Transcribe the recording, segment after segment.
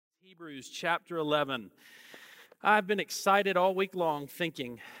Hebrews chapter 11. I've been excited all week long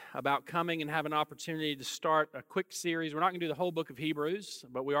thinking about coming and have an opportunity to start a quick series. We're not going to do the whole book of Hebrews,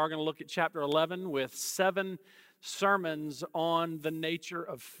 but we are going to look at chapter 11 with 7 sermons on the nature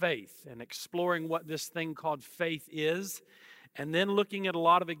of faith and exploring what this thing called faith is, and then looking at a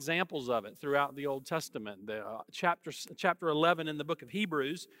lot of examples of it throughout the Old Testament. The chapter 11 in the book of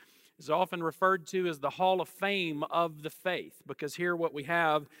Hebrews is often referred to as the Hall of Fame of the faith, because here what we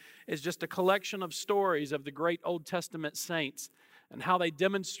have is just a collection of stories of the great Old Testament saints and how they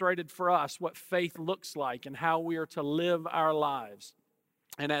demonstrated for us what faith looks like and how we are to live our lives.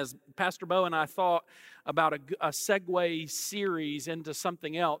 And as Pastor Bo and I thought about a segue series into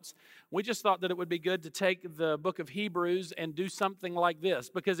something else, we just thought that it would be good to take the book of Hebrews and do something like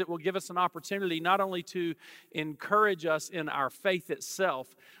this, because it will give us an opportunity not only to encourage us in our faith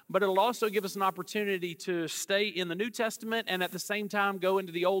itself, but it'll also give us an opportunity to stay in the New Testament and at the same time go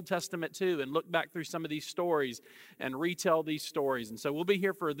into the Old Testament too and look back through some of these stories and retell these stories. And so we'll be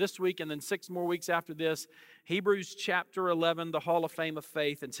here for this week and then 6 more weeks after this. Hebrews chapter 11, the Hall of Fame of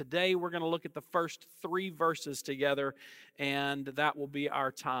Faith. And today we're going to look at the first 3 verses together, and that will be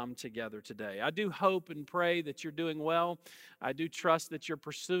our time together today. I do hope and pray that you're doing well. I do trust that you're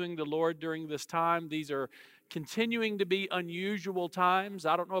pursuing the Lord during this time. These are continuing to be unusual times.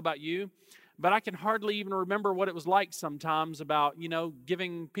 I don't know about you, but I can hardly even remember what it was like sometimes about,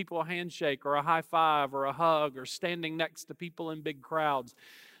 giving people a handshake or a high five or a hug or standing next to people in big crowds.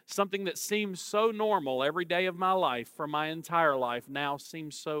 Something that seems so normal every day of my life for my entire life now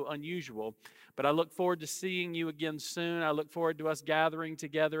seems so unusual. But I look forward to seeing you again soon. I look forward to us gathering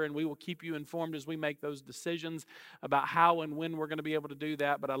together, and we will keep you informed as we make those decisions about how and when we're going to be able to do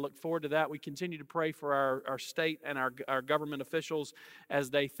that. But I look forward to that. We continue to pray for our state and our government officials as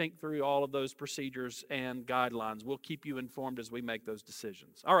they think through all of those procedures and guidelines. We'll keep you informed as we make those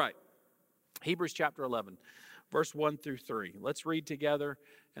decisions. All right, Hebrews chapter 11. Verse 1 through 3. Let's read together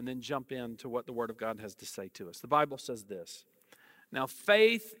and then jump into what the Word of God has to say to us. The Bible says this: "Now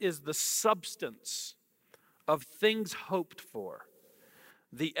faith is the substance of things hoped for,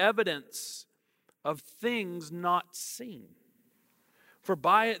 the evidence of things not seen. For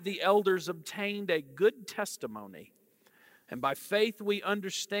by it the elders obtained a good testimony. And by faith we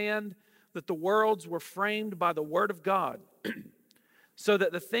understand that the worlds were framed by the Word of God, so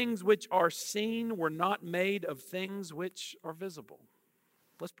that the things which are seen were not made of things which are visible."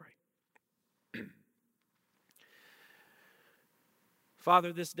 Let's pray.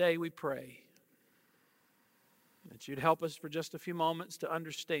 Father, this day we pray that you'd help us for just a few moments to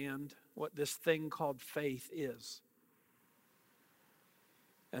understand what this thing called faith is.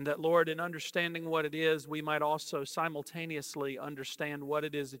 And that, Lord, in understanding what it is, we might also simultaneously understand what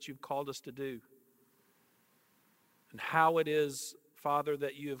it is that you've called us to do and how it is, Father,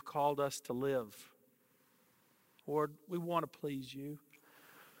 that you have called us to live. Lord, we want to please you.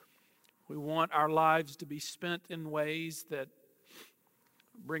 We want our lives to be spent in ways that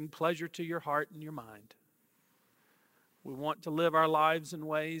bring pleasure to your heart and your mind. We want to live our lives in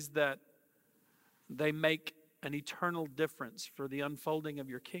ways that they make an eternal difference for the unfolding of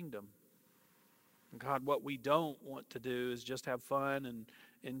your kingdom. God, what we don't want to do is just have fun and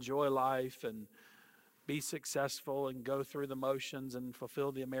enjoy life and be successful and go through the motions and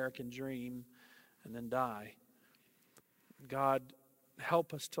fulfill the American dream and then die. God,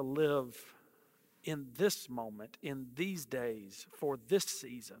 help us to live in this moment, in these days, for this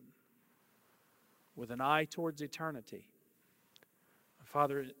season, with an eye towards eternity.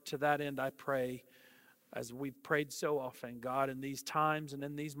 Father, to that end I pray, as we've prayed so often, God, in these times and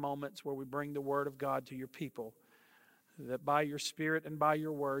in these moments where we bring the Word of God to your people, that by your Spirit and by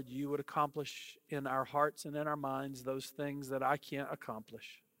your Word, you would accomplish in our hearts and in our minds those things that I can't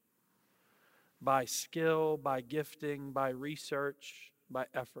accomplish. By skill, by gifting, by research, by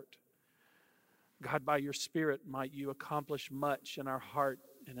effort. God, by your Spirit, might you accomplish much in our heart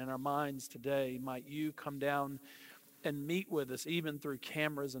and in our minds today. Might you come down and meet with us even through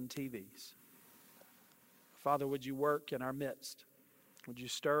cameras and TVs. Father, would you work in our midst? Would you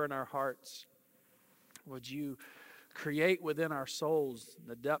stir in our hearts? Would you create within our souls, in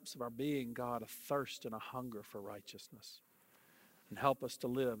the depths of our being, God, a thirst and a hunger for righteousness. And help us to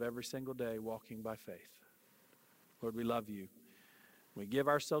live every single day walking by faith. Lord, we love you. We give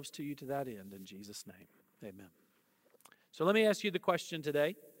ourselves to you to that end in Jesus' name. Amen. So let me ask you the question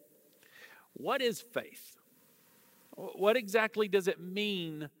today. What is faith? What exactly does it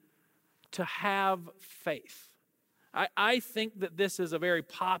mean to have faith? I think that this is a very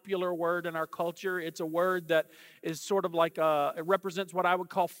popular word in our culture. It's a word that is sort of like it represents what I would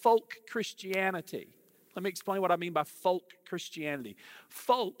call folk Christianity. Let me explain what I mean by folk Christianity.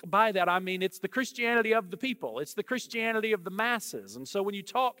 Folk, by that I mean it's the Christianity of the people. It's the Christianity of the masses. And so when you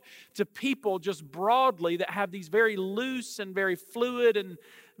talk to people just broadly that have these very loose and very fluid and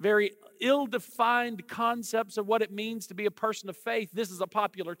very ill-defined concepts of what it means to be a person of faith, this is a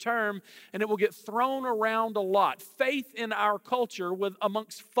popular term, and it will get thrown around a lot. Faith in our culture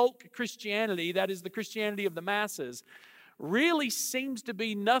amongst folk Christianity, that is the Christianity of the masses, really seems to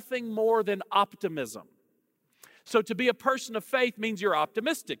be nothing more than optimism. So to be a person of faith means you're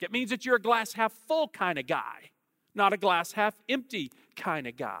optimistic. It means that you're a glass half full kind of guy, not a glass half empty kind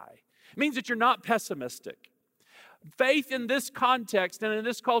of guy. It means that you're not pessimistic. Faith in this context and in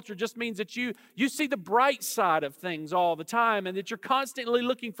this culture just means that you see the bright side of things all the time and that you're constantly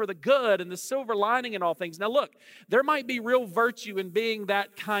looking for the good and the silver lining in all things. Now look, there might be real virtue in being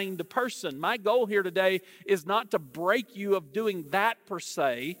that kind of person. My goal here today is not to break you of doing that per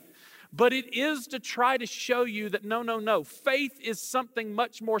se, but it is to try to show you that no. Faith is something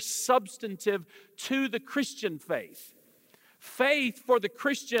much more substantive to the Christian faith. Faith for the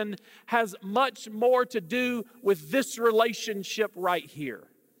Christian has much more to do with this relationship right here,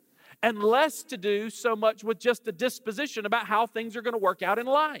 and less to do so much with just a disposition about how things are going to work out in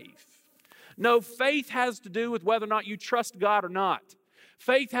life. No, faith has to do with whether or not you trust God or not.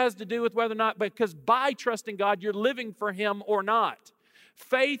 Faith has to do with whether or not, because by trusting God, you're living for Him or not.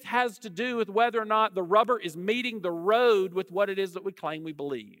 Faith has to do with whether or not the rubber is meeting the road with what it is that we claim we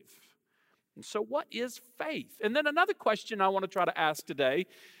believe. And so what is faith? And then another question I want to try to ask today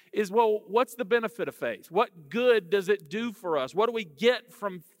is, well, what's the benefit of faith? What good does it do for us? What do we get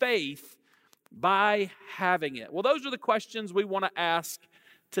from faith by having it? Well, those are the questions we want to ask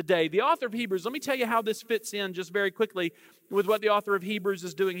today. The author of Hebrews, let me tell you how this fits in just very quickly with what the author of Hebrews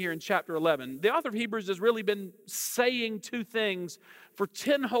is doing here in chapter 11. The author of Hebrews has really been saying two things for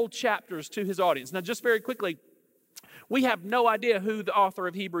 10 whole chapters to his audience. Now, just very quickly, we have no idea who the author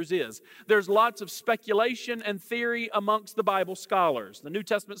of Hebrews is. There's lots of speculation and theory amongst the Bible scholars. The New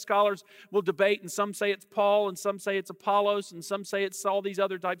Testament scholars will debate, and some say it's Paul, and some say it's Apollos, and some say it's all these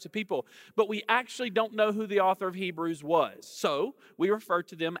other types of people. But we actually don't know who the author of Hebrews was. So we refer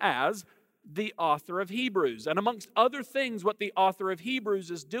to them as the author of Hebrews. And amongst other things, what the author of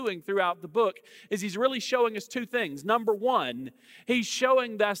Hebrews is doing throughout the book is he's really showing us two things. Number one, he's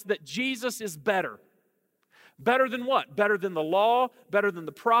showing us that Jesus is better. Better than what? Better than the law, better than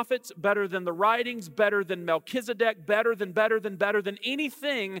the prophets, better than the writings, better than Melchizedek, better than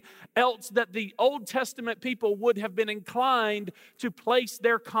anything else that the Old Testament people would have been inclined to place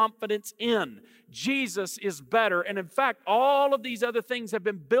their confidence in. Jesus is better. And in fact, all of these other things have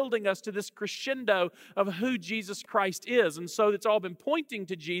been building us to this crescendo of who Jesus Christ is. And so it's all been pointing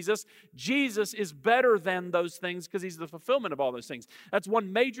to Jesus. Jesus is better than those things because He's the fulfillment of all those things. That's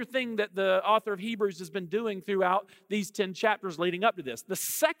one major thing that the author of Hebrews has been doing throughout these 10 chapters leading up to this. The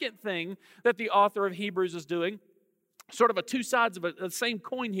second thing that the author of Hebrews is doing, sort of a two sides of the same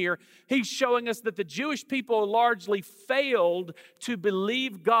coin here, he's showing us that the Jewish people largely failed to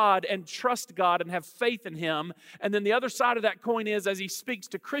believe God and trust God and have faith in Him. And then the other side of that coin is, as he speaks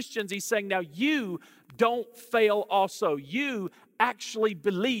to Christians, he's saying, now you don't fail also. You actually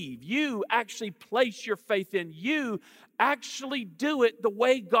believe. You actually place your faith in. You actually do it the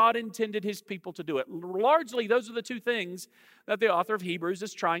way God intended His people to do it. Largely, those are the two things that the author of Hebrews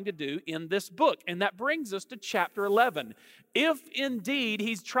is trying to do in this book. And that brings us to chapter 11. If indeed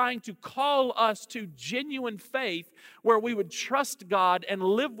he's trying to call us to genuine faith where we would trust God and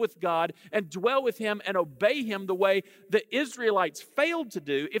live with God and dwell with Him and obey Him the way the Israelites failed to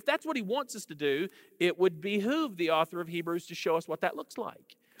do, if that's what he wants us to do, it would behoove the author of Hebrews to show us what that looks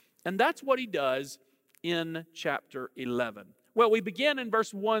like. And that's what he does in chapter 11. Well, we begin in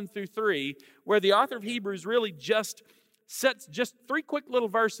verse 1 through 3, where the author of Hebrews really just sets just three quick little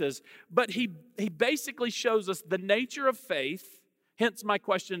verses, but he basically shows us the nature of faith, hence my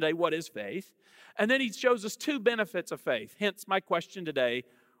question today, what is faith? And then he shows us two benefits of faith, hence my question today,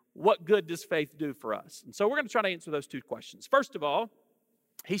 what good does faith do for us? And so we're going to try to answer those two questions. First of all,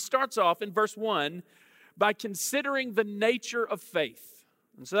 he starts off in verse 1 by considering the nature of faith.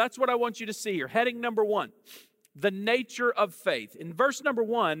 And so that's what I want you to see here. Heading number 1, the nature of faith. In verse number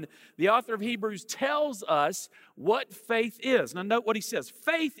 1, the author of Hebrews tells us what faith is. Now note what he says.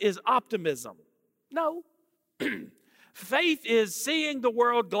 Faith is optimism. No. Faith is seeing the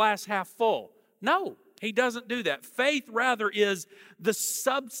world glass half full. No, he doesn't do that. Faith rather is the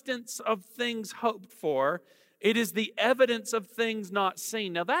substance of things hoped for. It is the evidence of things not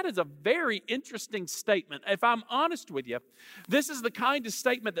seen. Now, that is a very interesting statement. If I'm honest with you, this is the kind of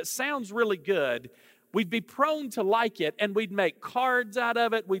statement that sounds really good we'd be prone to like it, and we'd make cards out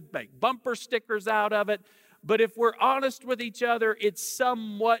of it, we'd make bumper stickers out of it. But if we're honest with each other, it's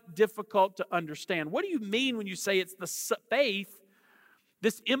somewhat difficult to understand. What do you mean when you say it's the faith,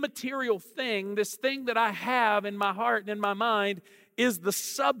 this immaterial thing, this thing that I have in my heart and in my mind, is the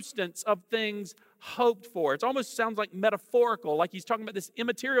substance of things hoped for? It almost sounds like metaphorical, like he's talking about this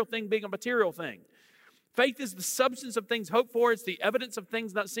immaterial thing being a material thing. Faith is the substance of things hoped for. It's the evidence of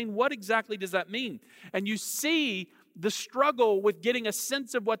things not seen. What exactly does that mean? And you see the struggle with getting a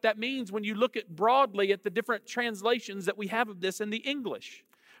sense of what that means when you look at broadly at the different translations that we have of this in the English.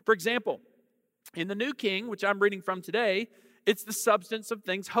 For example, in the New King, which I'm reading from today, it's the substance of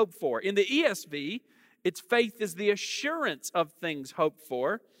things hoped for. In the ESV, it's faith is the assurance of things hoped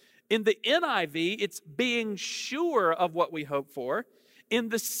for. In the NIV, it's being sure of what we hope for. In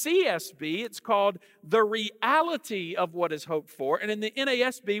the CSB, it's called the reality of what is hoped for. And in the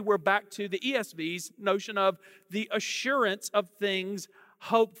NASB, we're back to the ESV's notion of the assurance of things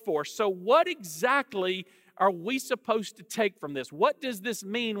hoped for. So what exactly are we supposed to take from this? What does this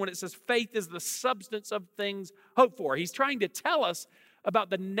mean when it says faith is the substance of things hoped for? He's trying to tell us about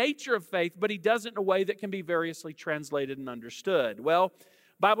the nature of faith, but he does it in a way that can be variously translated and understood. Well,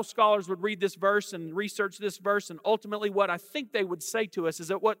 Bible scholars would read this verse and research this verse, and ultimately what I think they would say to us is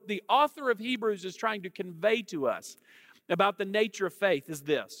that what the author of Hebrews is trying to convey to us about the nature of faith is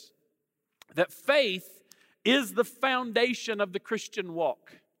this: that faith is the foundation of the Christian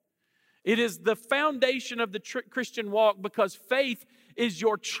walk. It is the foundation of the Christian walk because faith is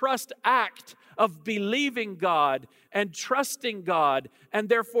your trust act of believing God and trusting God and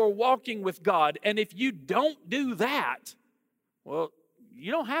therefore walking with God. And if you don't do that, well,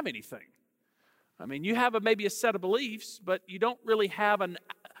 you don't have anything. I mean, you have maybe a set of beliefs, but you don't really have an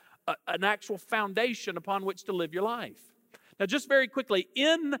actual foundation upon which to live your life. Now, just very quickly,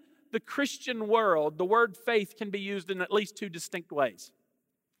 in the Christian world, the word faith can be used in at least two distinct ways.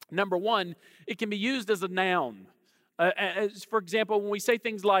 Number one, it can be used as a noun. For example, when we say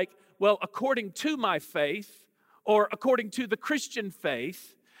things like, well, according to my faith, or according to the Christian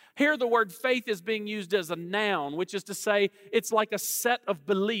faith, here the word faith is being used as a noun, which is to say it's like a set of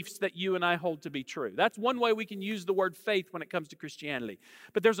beliefs that you and I hold to be true. That's one way we can use the word faith when it comes to Christianity.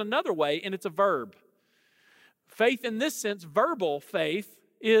 But there's another way, and it's a verb. Faith in this sense, verbal faith,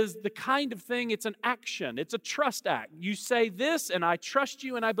 is the kind of thing, it's an action. It's a trust act. You say this, and I trust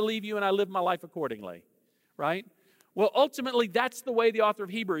you, and I believe you, and I live my life accordingly, right? Well, ultimately, that's the way the author of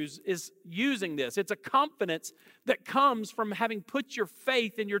Hebrews is using this. It's a confidence that comes from having put your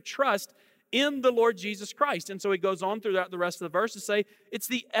faith and your trust in the Lord Jesus Christ. And so he goes on throughout the rest of the verse to say, it's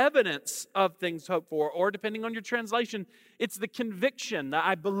the evidence of things hoped for, or depending on your translation, it's the conviction that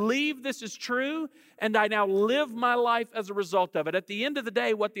I believe this is true, and I now live my life as a result of it. At the end of the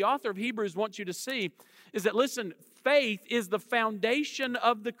day, what the author of Hebrews wants you to see is that, listen, faith is the foundation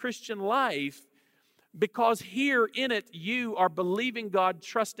of the Christian life, because here in it, you are believing God,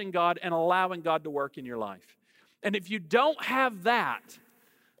 trusting God, and allowing God to work in your life. And if you don't have that,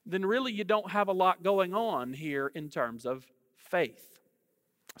 then really you don't have a lot going on here in terms of faith.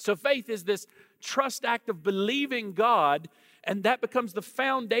 So faith is this trust act of believing God, and that becomes the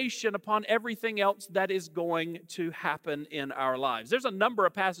foundation upon everything else that is going to happen in our lives. There's a number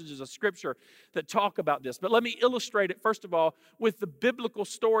of passages of Scripture that talk about this, but let me illustrate it, first of all, with the biblical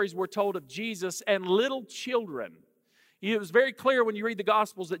stories we're told of Jesus and little children. It was very clear when you read the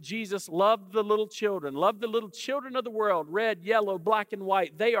Gospels that Jesus loved the little children of the world, red, yellow, black, and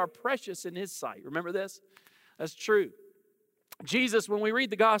white. They are precious in His sight. Remember this? That's true. Jesus, when we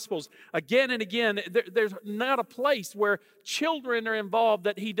read the Gospels again and again, there's not a place where children are involved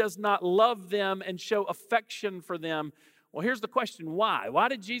that He does not love them and show affection for them. Well, here's the question, why? Why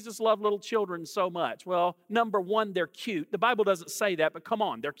did Jesus love little children so much? Well, number one, they're cute. The Bible doesn't say that, but come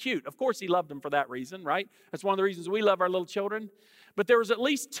on, they're cute. Of course He loved them for that reason, right? That's one of the reasons we love our little children. But there was at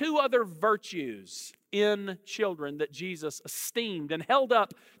least two other virtues in children that Jesus esteemed and held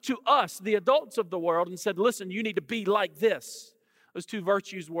up to us, the adults of the world, and said, listen, you need to be like this. Those two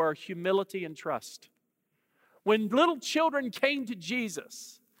virtues were humility and trust. When little children came to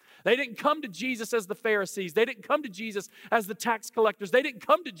Jesus, they didn't come to Jesus as the Pharisees. They didn't come to Jesus as the tax collectors. They didn't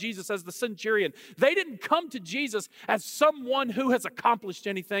come to Jesus as the centurion. They didn't come to Jesus as someone who has accomplished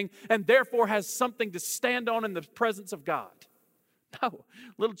anything and therefore has something to stand on in the presence of God. No,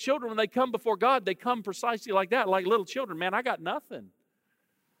 little children, when they come before God, they come precisely like that, like little children. Man, I got nothing.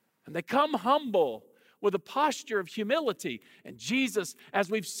 And they come humble with a posture of humility. And Jesus, as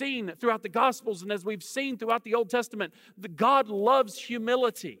we've seen throughout the Gospels and as we've seen throughout the Old Testament, God loves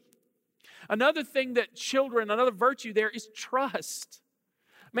humility. Another thing that children, another virtue there is trust.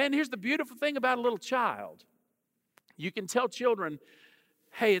 Man, here's the beautiful thing about a little child. You can tell children,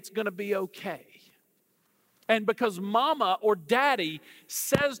 hey, it's going to be okay. And because mama or daddy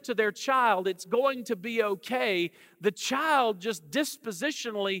says to their child, it's going to be okay, the child just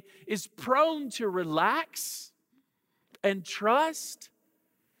dispositionally is prone to relax and trust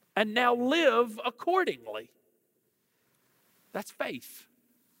and now live accordingly. That's faith.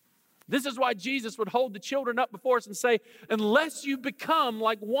 This is why Jesus would hold the children up before us and say, unless you become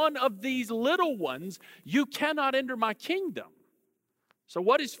like one of these little ones, you cannot enter my kingdom. So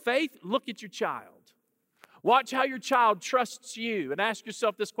what is faith? Look at your child. Watch how your child trusts you and ask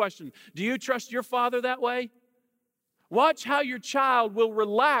yourself this question. Do you trust your father that way? Watch how your child will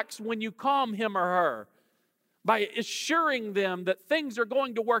relax when you calm him or her by assuring them that things are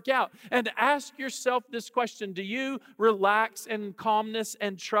going to work out. And ask yourself this question. Do you relax in calmness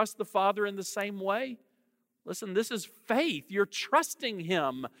and trust the Father in the same way? Listen, this is faith. You're trusting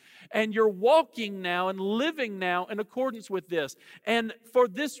Him and you're walking now and living now in accordance with this. And for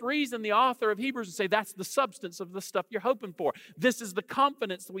this reason, the author of Hebrews would say that's the substance of the stuff you're hoping for. This is the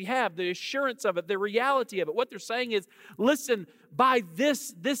confidence that we have, the assurance of it, the reality of it. What they're saying is, listen, by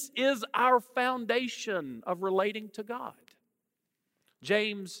this is our foundation of relating to God.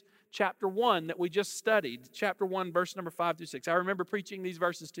 James chapter 1 that we just studied, chapter 1, verse number 5 through 6. I remember preaching these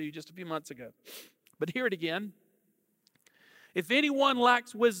verses to you just a few months ago. But hear it again. If anyone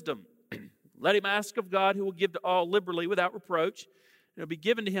lacks wisdom, let him ask of God, who will give to all liberally without reproach. It will be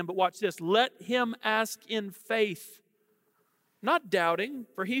given to him. But watch this. Let him ask in faith, not doubting.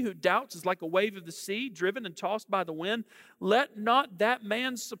 For he who doubts is like a wave of the sea, driven and tossed by the wind. Let not that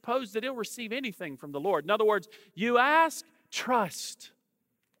man suppose that he'll receive anything from the Lord. In other words, you ask, trust.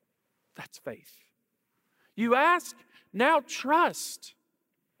 That's faith. You ask, now trust.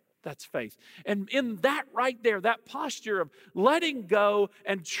 That's faith. And in that right there, that posture of letting go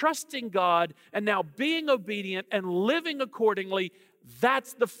and trusting God and now being obedient and living accordingly,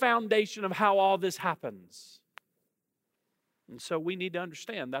 that's the foundation of how all this happens. And so we need to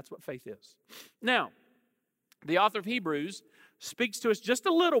understand that's what faith is. Now, the author of Hebrews speaks to us just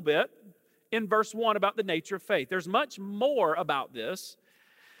a little bit in verse 1 about the nature of faith. There's much more about this.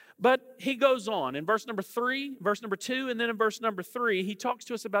 But he goes on in verse number 3, verse number 2, and then in verse number 3, he talks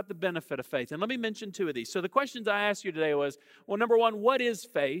to us about the benefit of faith. And let me mention two of these. So the questions I asked you today was, well, number one, what is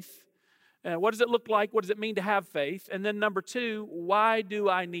faith? What does it look like? What does it mean to have faith? And then number two, why do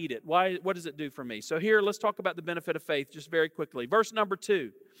I need it? What does it do for me? So here, let's talk about the benefit of faith just very quickly. Verse number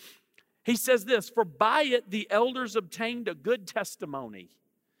 2, he says this, for by it the elders obtained a good testimony.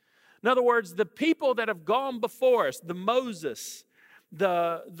 In other words, the people that have gone before us, the Moses,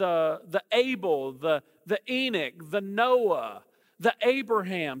 the Abel, the Enoch, the Noah, the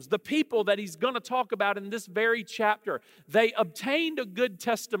Abrahams, the people that he's going to talk about in this very chapter, they obtained a good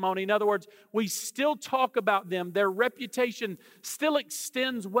testimony. In other words, we still talk about them. Their reputation still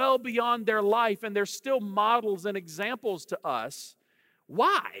extends well beyond their life, and they're still models and examples to us.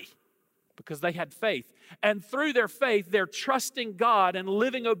 Why? Because they had faith. And through their faith, they're trusting God and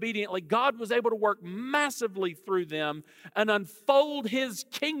living obediently. God was able to work massively through them and unfold His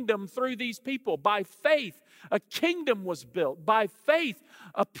kingdom through these people. By faith, a kingdom was built. By faith,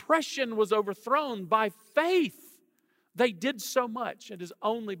 oppression was overthrown. By faith, they did so much. It is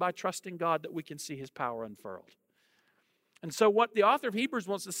only by trusting God that we can see His power unfurled. And so what the author of Hebrews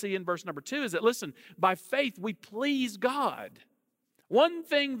wants to see in verse number 2 is that, listen, by faith, we please God. One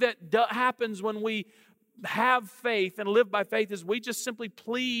thing that happens when we have faith and live by faith is we just simply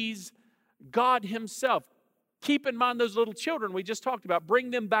please God Himself. Keep in mind those little children we just talked about.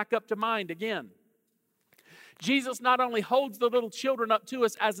 Bring them back up to mind again. Jesus not only holds the little children up to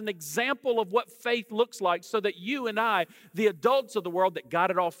us as an example of what faith looks like so that you and I, the adults of the world that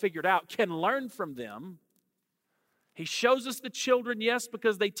got it all figured out, can learn from them. He shows us the children, yes,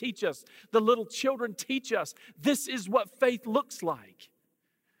 because they teach us. The little children teach us. This is what faith looks like.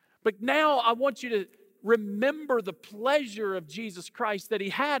 But now I want you to remember the pleasure of Jesus Christ that He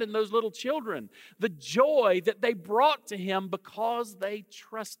had in those little children. The joy that they brought to Him because they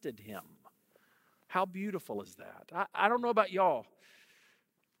trusted Him. How beautiful is that? I don't know about y'all,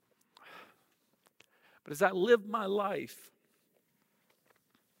 but as I live my life,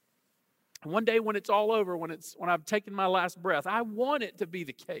 one day when it's all over, when I've taken my last breath, I want it to be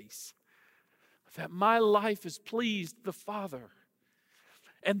the case that my life has pleased the Father.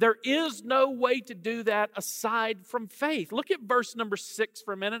 And there is no way to do that aside from faith. Look at verse number 6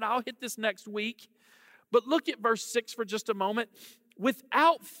 for a minute. I'll hit this next week. But look at verse 6 for just a moment.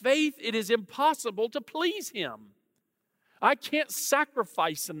 Without faith, it is impossible to please Him. I can't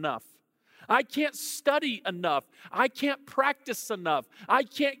sacrifice enough. I can't study enough. I can't practice enough. I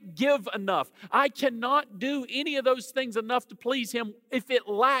can't give enough. I cannot do any of those things enough to please Him if it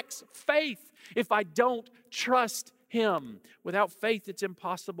lacks faith, if I don't trust Him. Without faith, it's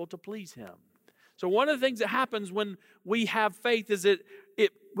impossible to please Him. So one of the things that happens when we have faith is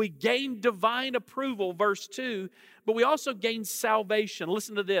we gain divine approval, verse 2, but we also gain salvation.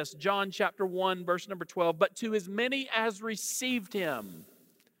 Listen to this, John chapter 1, verse number 12. But to as many as received Him,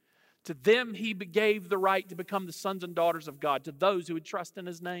 to them He gave the right to become the sons and daughters of God, to those who would trust in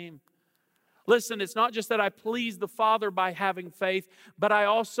His name. Listen, it's not just that I please the Father by having faith, but I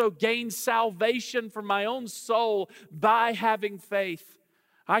also gain salvation for my own soul by having faith.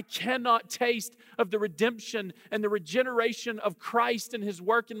 I cannot taste of the redemption and the regeneration of Christ and His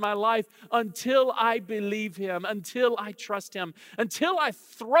work in my life until I believe Him, until I trust Him, until I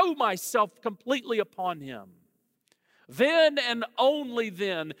throw myself completely upon Him. Then and only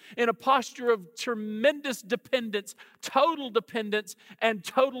then, in a posture of tremendous dependence, and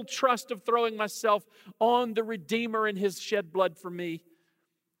total trust of throwing myself on the Redeemer and His shed blood for me,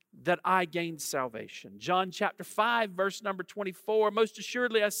 that I gained salvation. John chapter 5, verse number 24. Most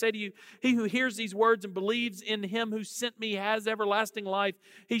assuredly I say to you, he who hears these words and believes in Him who sent me has everlasting life.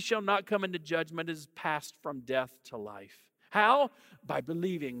 He shall not come into judgment, is passed from death to life. How? By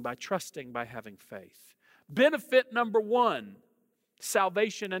believing, by trusting, by having faith. Benefit number 1,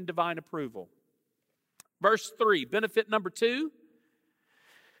 salvation and divine approval. Verse 3, benefit number 2,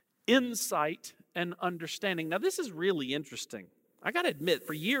 insight and understanding. Now this is really interesting. I got to admit,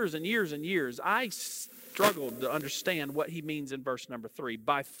 for years and years and years, I struggled to understand what he means in verse number 3.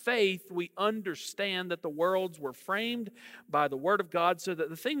 By faith, we understand that the worlds were framed by the word of God, so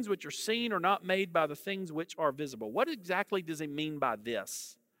that the things which are seen are not made by the things which are visible. What exactly does he mean by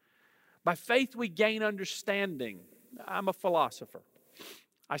this? By faith, we gain understanding. I'm a philosopher.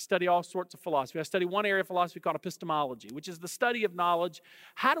 I study all sorts of philosophy. I study one area of philosophy called epistemology, which is the study of knowledge.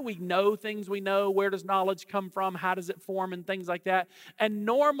 How do we know things we know? Where does knowledge come from? How does it form and things like that? And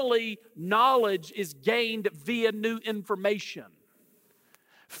normally, knowledge is gained via new information.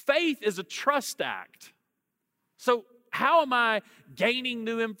 Faith is a trust act. So how am I gaining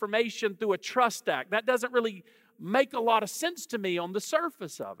new information through a trust act? That doesn't really make a lot of sense to me on the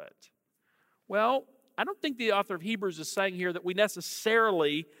surface of it. Well, I don't think the author of Hebrews is saying here that we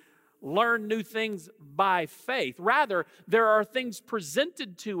necessarily learn new things by faith. Rather, there are things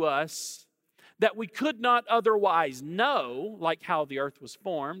presented to us that we could not otherwise know, like how the earth was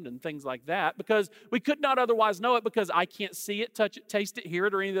formed and things like that, because we could not otherwise know it because I can't see it, touch it, taste it, hear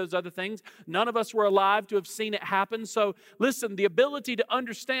it, or any of those other things. None of us were alive to have seen it happen. So listen, the ability to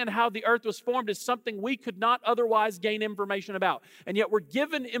understand how the earth was formed is something we could not otherwise gain information about. And yet we're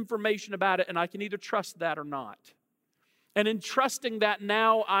given information about it, and I can either trust that or not. And in trusting that,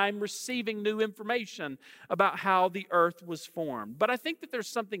 now I'm receiving new information about how the earth was formed. But I think that there's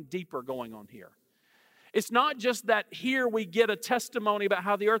something deeper going on here. It's not just that here we get a testimony about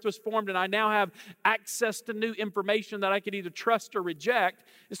how the earth was formed and I now have access to new information that I can either trust or reject.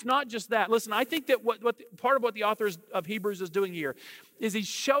 It's not just that. Listen, I think that part of what the author of Hebrews is doing here is he's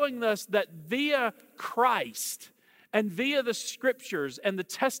showing us that via Christ and via the Scriptures and the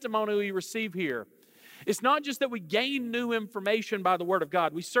testimony we receive here, it's not just that we gain new information by the Word of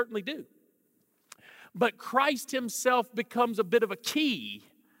God. We certainly do. But Christ Himself becomes a bit of a key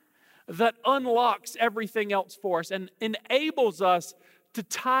that unlocks everything else for us and enables us to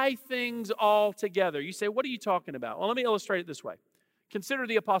tie things all together. You say, what are you talking about? Well, let me illustrate it this way. Consider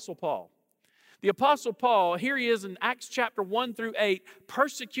the Apostle Paul. The Apostle Paul, here he is in Acts chapter 1 through 8,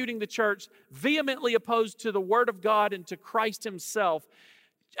 persecuting the church, vehemently opposed to the Word of God and to Christ Himself.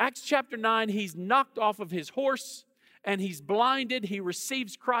 Acts chapter 9, he's knocked off of his horse and he's blinded. He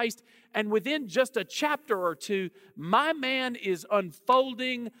receives Christ. And within just a chapter or two, my man is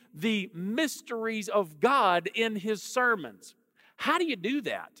unfolding the mysteries of God in his sermons. How do you do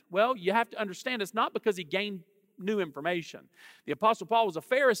that? Well, you have to understand it's not because he gained new information. The Apostle Paul was a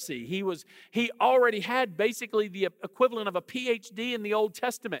Pharisee. He already had basically the equivalent of a PhD in the Old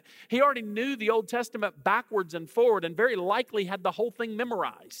Testament. He already knew the Old Testament backwards and forward and very likely had the whole thing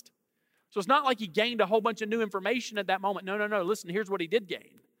memorized. So it's not like he gained a whole bunch of new information at that moment. No. Listen, here's what he did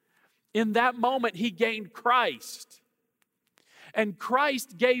gain. In that moment, he gained Christ. And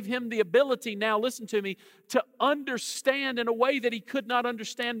Christ gave him the ability, now listen to me, to understand in a way that he could not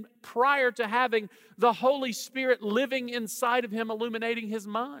understand prior to having the Holy Spirit living inside of him, illuminating his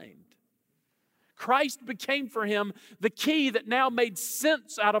mind. Christ became for him the key that now made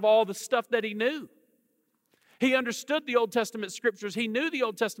sense out of all the stuff that he knew. He understood the Old Testament Scriptures. He knew the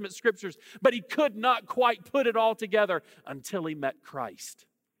Old Testament Scriptures, but he could not quite put it all together until he met Christ.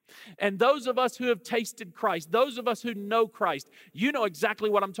 And those of us who have tasted Christ, those of us who know Christ, you know exactly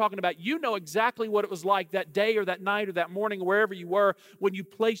what I'm talking about. You know exactly what it was like that day or that night or that morning, wherever you were, when you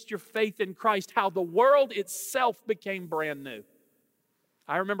placed your faith in Christ, how the world itself became brand new.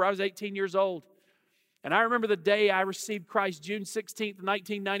 I remember I was 18 years old, and I remember the day I received Christ, June 16th,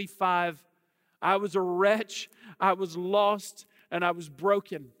 1995. I was a wretch, I was lost, and I was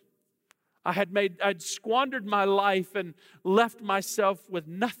broken. I'd squandered my life and left myself with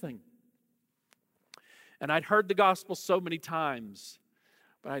nothing. And I'd heard the gospel so many times,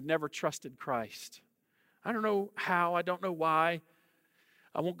 but I'd never trusted Christ. I don't know how, I don't know why.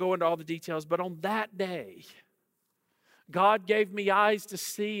 I won't go into all the details, but on that day, God gave me eyes to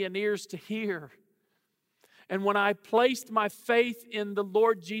see and ears to hear. And when I placed my faith in the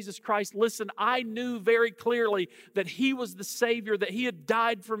Lord Jesus Christ, listen, I knew very clearly that He was the Savior, that He had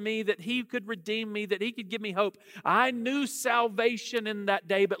died for me, that He could redeem me, that He could give me hope. I knew salvation in that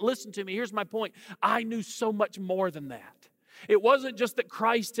day, but listen to me, here's my point. I knew so much more than that. It wasn't just that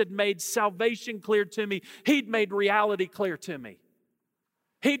Christ had made salvation clear to me, He'd made reality clear to me.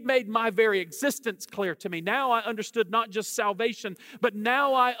 He'd made my very existence clear to me. Now I understood not just salvation, but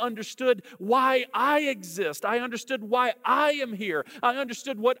now I understood why I exist. I understood why I am here. I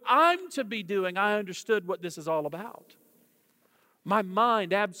understood what I'm to be doing. I understood what this is all about. My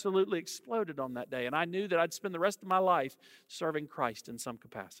mind absolutely exploded on that day, and I knew that I'd spend the rest of my life serving Christ in some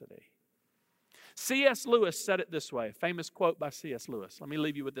capacity. C.S. Lewis said it this way, a famous quote by C.S. Lewis. Let me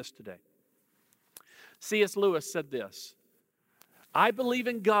leave you with this today. C.S. Lewis said this: I believe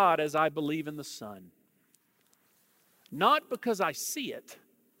in God as I believe in the sun. Not because I see it,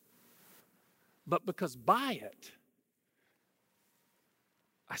 but because by it,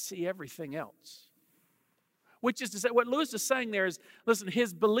 I see everything else. Which is to say, what Lewis is saying there is, listen,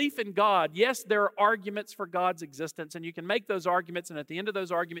 his belief in God, yes, there are arguments for God's existence, and you can make those arguments, and at the end of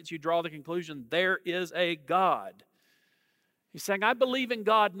those arguments, you draw the conclusion, there is a God. He's saying, I believe in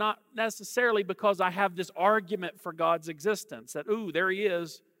God not necessarily because I have this argument for God's existence, that, ooh, there He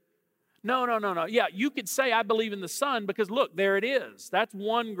is. No. Yeah, you could say I believe in the sun because, look, there it is. That's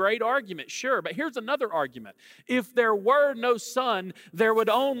one great argument, sure. But here's another argument. If there were no sun, there would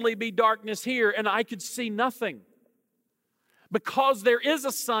only be darkness here, and I could see nothing. Because there is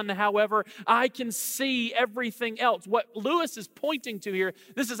a sun, however, I can see everything else. What Lewis is pointing to here,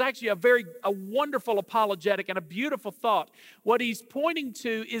 this is actually a wonderful apologetic and a beautiful thought. What he's pointing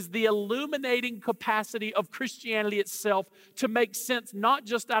to is the illuminating capacity of Christianity itself to make sense not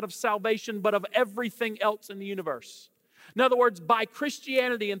just out of salvation, but of everything else in the universe. In other words, by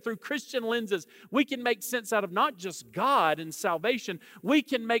Christianity and through Christian lenses, we can make sense out of not just God and salvation, we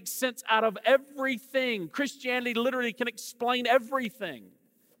can make sense out of everything. Christianity literally can explain everything.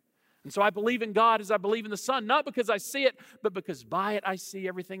 And so I believe in God as I believe in the sun, not because I see it, but because by it I see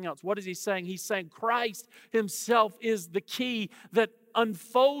everything else. What is he saying? He's saying Christ Himself is the key that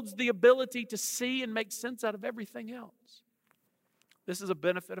unfolds the ability to see and make sense out of everything else. This is a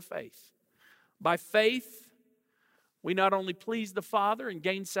benefit of faith. By faith, we not only please the Father and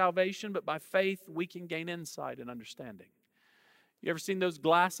gain salvation, but by faith we can gain insight and understanding. You ever seen those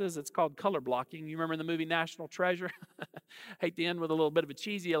glasses? It's called color blocking. You remember in the movie National Treasure? Hate to end with a little bit of a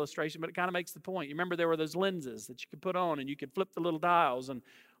cheesy illustration, but it kind of makes the point. You remember there were those lenses that you could put on and you could flip the little dials, and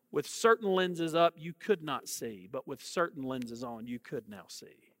with certain lenses up you could not see, but with certain lenses on you could now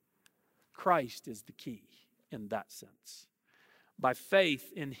see. Christ is the key in that sense. By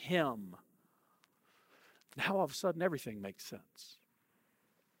faith in Him, now all of a sudden everything makes sense.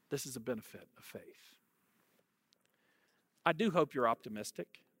 This is a benefit of faith. I do hope you're optimistic.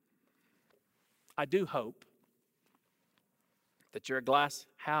 I do hope that you're a glass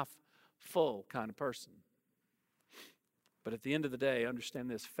half full kind of person. But at the end of the day, understand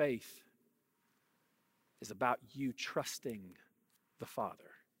this, faith is about you trusting the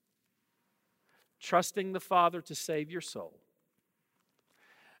Father. Trusting the Father to save your soul.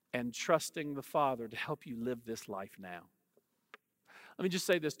 And trusting the Father to help you live this life now. Let me just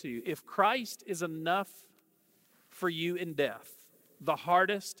say this to you. If Christ is enough for you in death, the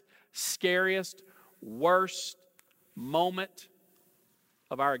hardest, scariest, worst moment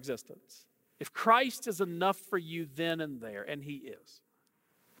of our existence, if Christ is enough for you then and there, and He is,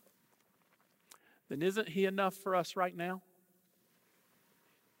 then isn't He enough for us right now?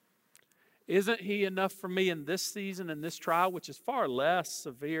 Isn't He enough for me in this season, in this trial, which is far less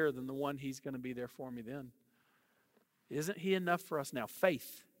severe than the one He's going to be there for me then? Isn't He enough for us now?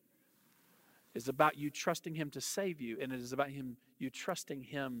 Faith is about you trusting Him to save you, and it is about you trusting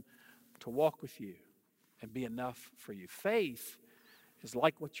Him to walk with you and be enough for you. Faith is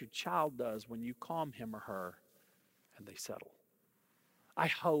like what your child does when you calm him or her and they settle. I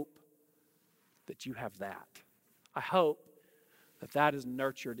hope that you have that. I hope that that is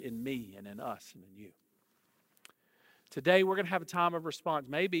nurtured in me and in us and in you. Today, we're going to have a time of response.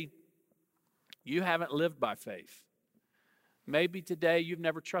 Maybe you haven't lived by faith. Maybe today you've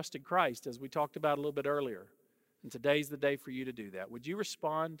never trusted Christ, as we talked about a little bit earlier. And today's the day for you to do that. Would you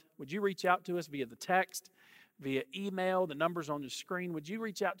respond? Would you reach out to us via the text, via email, the numbers on the screen? Would you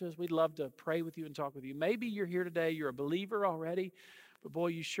reach out to us? We'd love to pray with you and talk with you. Maybe you're here today, you're a believer already, but boy,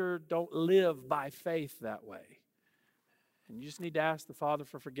 you sure don't live by faith that way. And you just need to ask the Father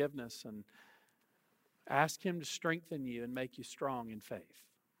for forgiveness and ask Him to strengthen you and make you strong in faith.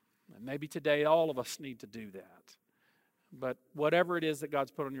 And maybe today all of us need to do that. But whatever it is that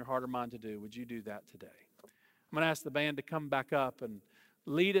God's put on your heart or mind to do, would you do that today? I'm going to ask the band to come back up and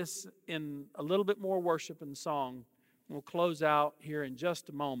lead us in a little bit more worship and song. We'll close out here in just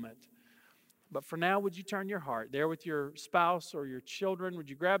a moment. But for now, would you turn your heart there with your spouse or your children? Would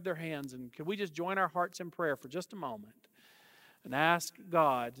you grab their hands and can we just join our hearts in prayer for just a moment and ask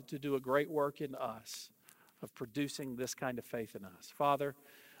God to do a great work in us of producing this kind of faith in us? Father,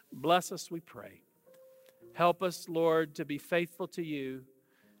 bless us, we pray. Help us, Lord, to be faithful to you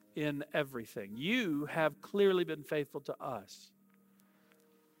in everything. You have clearly been faithful to us.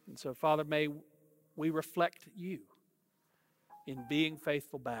 And so, Father, may we reflect you in being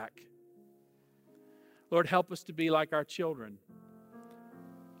faithful back. Lord, help us to be like our children,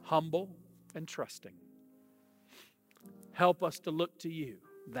 humble and trusting. Help us to look to you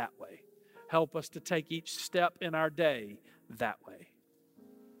that way. Help us to take each step in our day that way.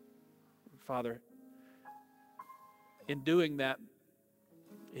 Father, in doing that,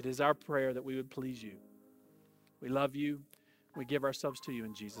 it is our prayer that we would please you. We love you. We give ourselves to you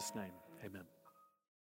in Jesus' name. Amen.